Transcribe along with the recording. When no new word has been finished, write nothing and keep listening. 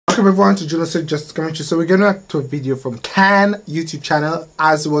Welcome everyone to Junosuede Just Commentary. So we're going to react to a video from Can YouTube channel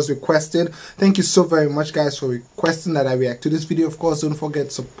as was requested. Thank you so very much guys for requesting that I react to this video. Of course, don't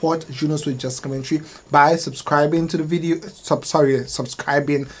forget support Junosuede Just Commentary by subscribing to the video.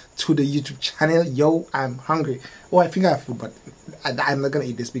 Subscribing to the YouTube channel. Yo, I'm hungry. Oh, I think I have food, but I'm not going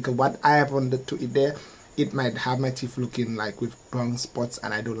to eat this because what I have wanted to eat there, it might have my teeth looking like with brown spots,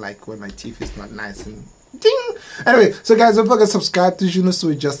 and I don't like when my teeth is not nice and ding. Anyway, so guys, don't forget to subscribe to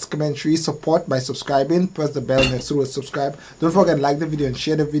Junosuede Just Commentary. Support by subscribing. Press the bell next to it. Subscribe. Don't forget to like the video and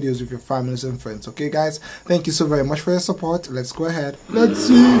share the videos with your families and friends. Okay, guys. Thank you so very much for your support. Let's go ahead. Let's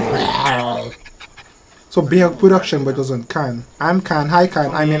see. So big production, but it was on Can. I'm Can. Hi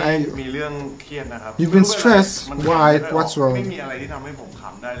Can. I mean, you've been stressed. Why? What's wrong?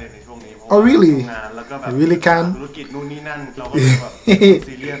 Oh really? Really Can?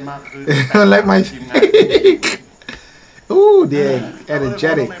 Like my ooh, they're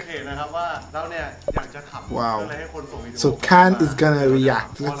energetic. Wow. So Can is gonna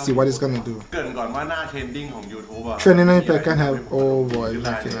react. Let's see what he's gonna do. Trending on YouTube can have, oh boy,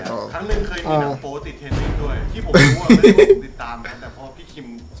 laughing at all.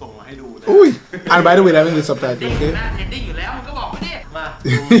 Ooh. And by the way, I'm in the subtitle, okay?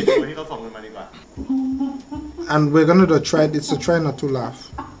 And we're gonna try it. It's a try not to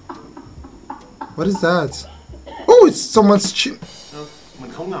laugh. What is that? Oh, it's someone's chin.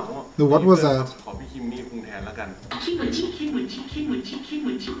 No, what was that?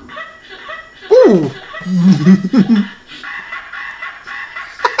 Ooh.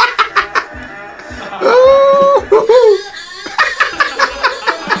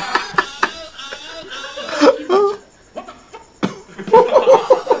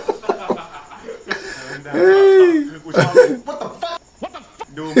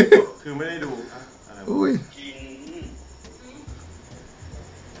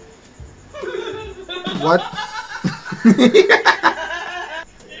 What?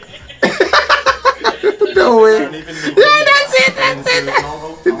 No way. Yeah, that's it.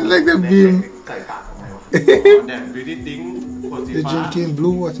 It's like the beam. You're drinking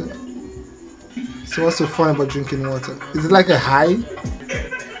blue water. So what's so fun about drinking water? Is it like a high?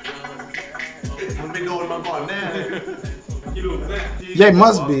 Yeah, it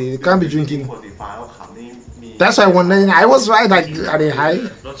must be. It can't be drinking. That's why I was right. Like, are they high?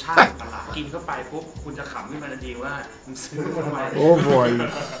 Oh boy.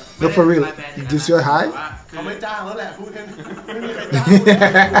 No, for real. This your high?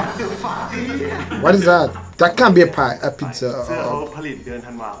 What is that? That can't be a pie, a pizza.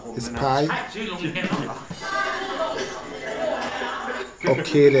 It's pie.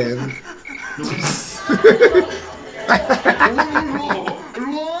 Okay then.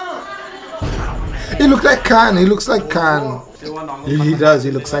 He looks like Can. He looks like Can. He does.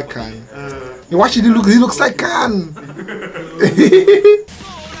 He looks like Can. You watch it. He looks like Can.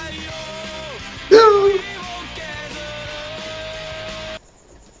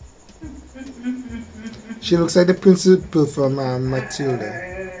 She looks like the principal from Matilda.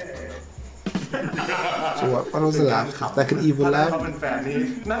 So what was the laugh? It's like an evil laugh.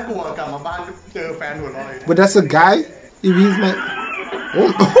 But that's a guy? If he's my...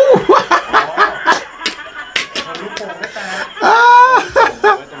 Oh.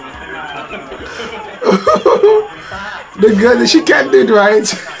 The girl, she can't do it right.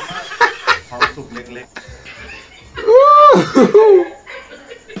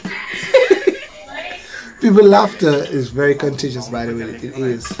 People laughter is very contagious, by the way. It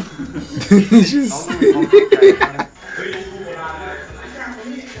is. Just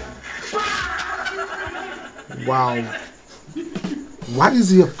wow. What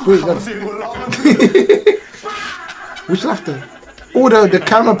is he afraid of? Which laughter? Oh, the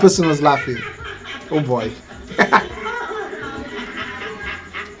camera person was laughing. Oh boy.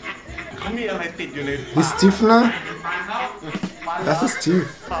 His teeth now? That's his teeth.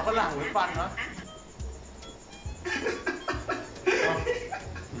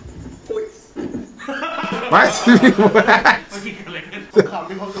 What?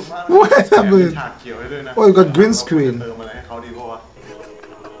 What happened? Oh, you got green screen.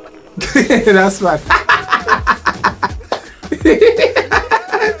 That's what.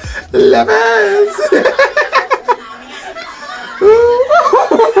 Levels.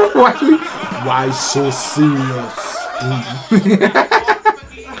 Why so serious?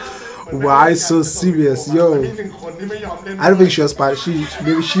 Why so serious, yo? I don't think she was part.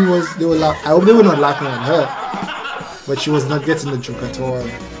 Maybe she was. They were laughing. I hope they were not laughing at her, but she was not getting the joke at all.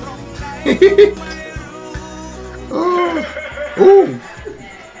 Oh,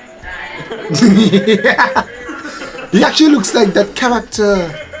 yeah. He actually looks like that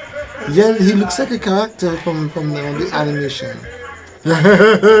character. Yeah, he looks like a character from the animation.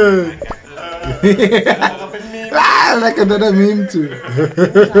 Ah, like another meme too.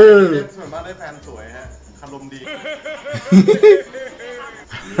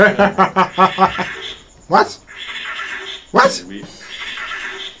 What? What?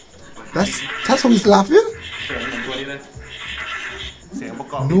 That's how he's laughing?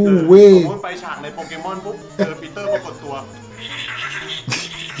 No way.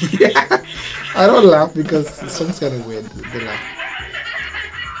 Yeah, I don't laugh because some kind of weird. They laugh.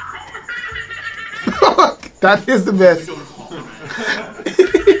 That is the best.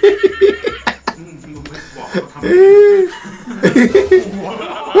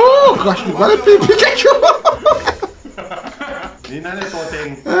 Oh gosh, what a Pikachu! นี่น่าจะตัวเต็ง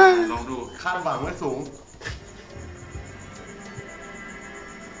ลองดูคาดหวังไว้สูง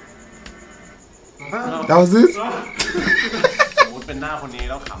That was it? สมมติเป็นหน้าคนนี้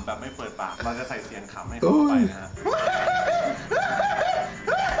แล้วขำแบบไม่เปิดปากเราจะใส่เสียงขำให้เข้าไปนะฮะ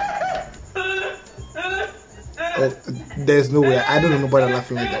Oh, there's no way. I don't know nobody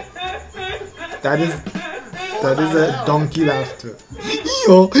laughing like that. That is a donkey laughter.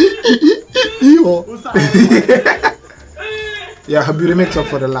 Yeah, her beauty makes up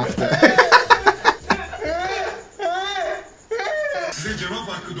for the laughter.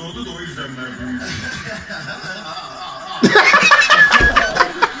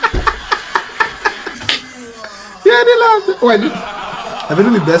 Yeah, they laughed. Oh, I think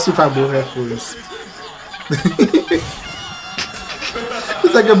it'd be best if I both headphones.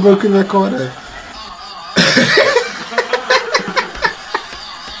 It's like a broken recorder.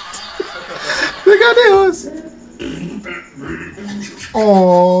 Look at this.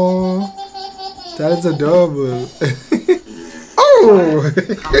 Oh, that is adorable. Oh,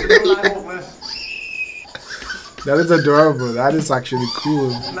 that is adorable. That is actually cool.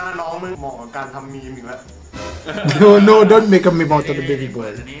 No, don't make a meme out of the baby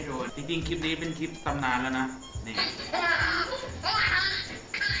boy. จริงๆคลิปนี้เป็นคลิปตำนานแล้วนะนี่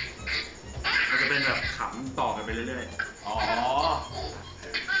มันจะเป็นแบบขำต่อกันไปเรื่อยๆอ๋อ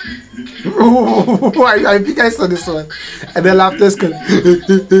Oh, I think I saw this one, and the laughter's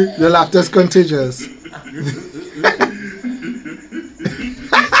contagious.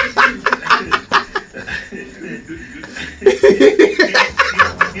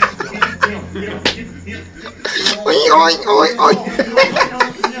 Oi, oi, oi.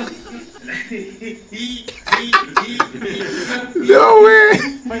 No way!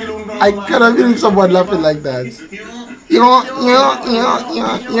 I cannot believe someone laughing like that.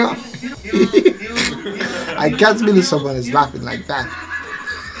 I can't believe someone is laughing like that.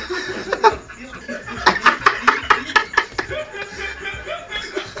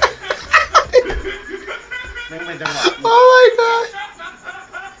 Oh my god!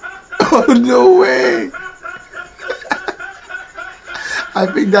 Oh no way! I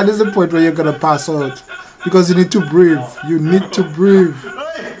think that is the point where you're gonna pass out because you need to breathe. You need to breathe.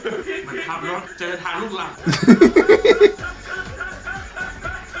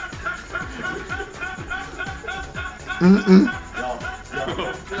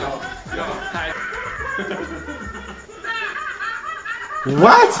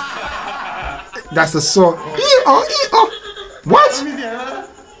 What? That's the song. What?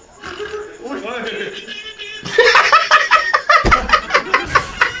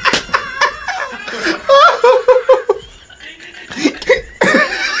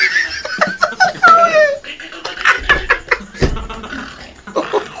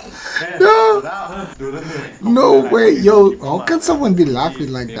 No way, yo, how can someone be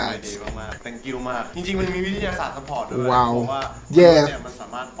laughing like that? Thank you มากจริงๆมันมีวิทยาศาสตร์ซัพพอร์ตด้วย Wow. เพราะว่า Yeah. มันสา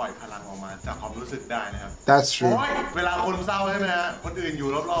มารถปล่อยพลังออกมาจากความรู้สึกได้นะครับ That's true. เวลาคนเศร้าใช่ไหมฮะคนอื่นอยู่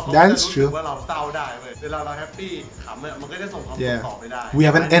รอบๆเขาจะ That's รู้สึ true. กว่าเราเศร้าได้เว้ยเวลาเราแฮปปี้ขำเนี่ยมันก็จะส่งความสุขต่อไปได้ We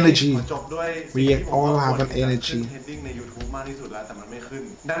have an energy. จบด้วย We all have an energy. เทรนดิ้งใน YouTube มากที่สุดแล้วแต่มันไม่ขึ้น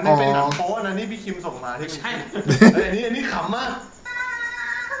นั่นไม่เป็นหนังโป๊นะนี่พี่คิมส่งมาที่ใช่อันนี้ขำมาก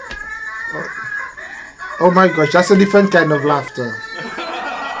Oh my gosh, that's a different kind of laughter.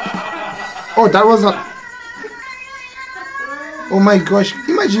 Oh, that was a... Oh my gosh,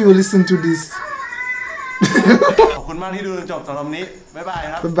 imagine you listen to this. ขอบคุณมากที่ดูจนจบสำหรับวันนี้บ๊ายบาย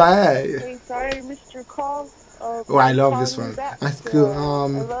ครับ Bye. Sorry, I missed your call. Oh, I love this one. That's cool.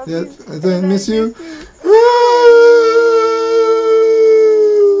 I miss you.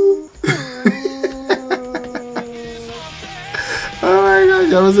 Oh my gosh,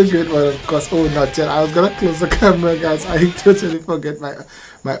 that was a great one, of course. Oh, not yet. I was gonna close the camera, guys. I totally forget my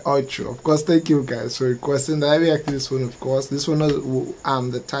outro. Of course, thank you guys for requesting that I react to this one, of course. This one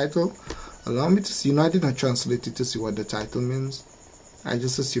was the title. Allow me to see. You know, I did not translate it to see what the title means. I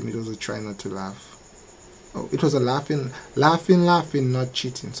just assumed it was a try not to laugh. Oh, it was a laughing, not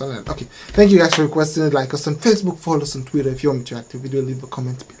cheating. So okay, thank you guys for requesting it. Like us on Facebook, follow us on Twitter. If you want me to react to the video, leave a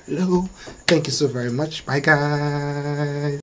comment below. Thank you so very much. Bye guys.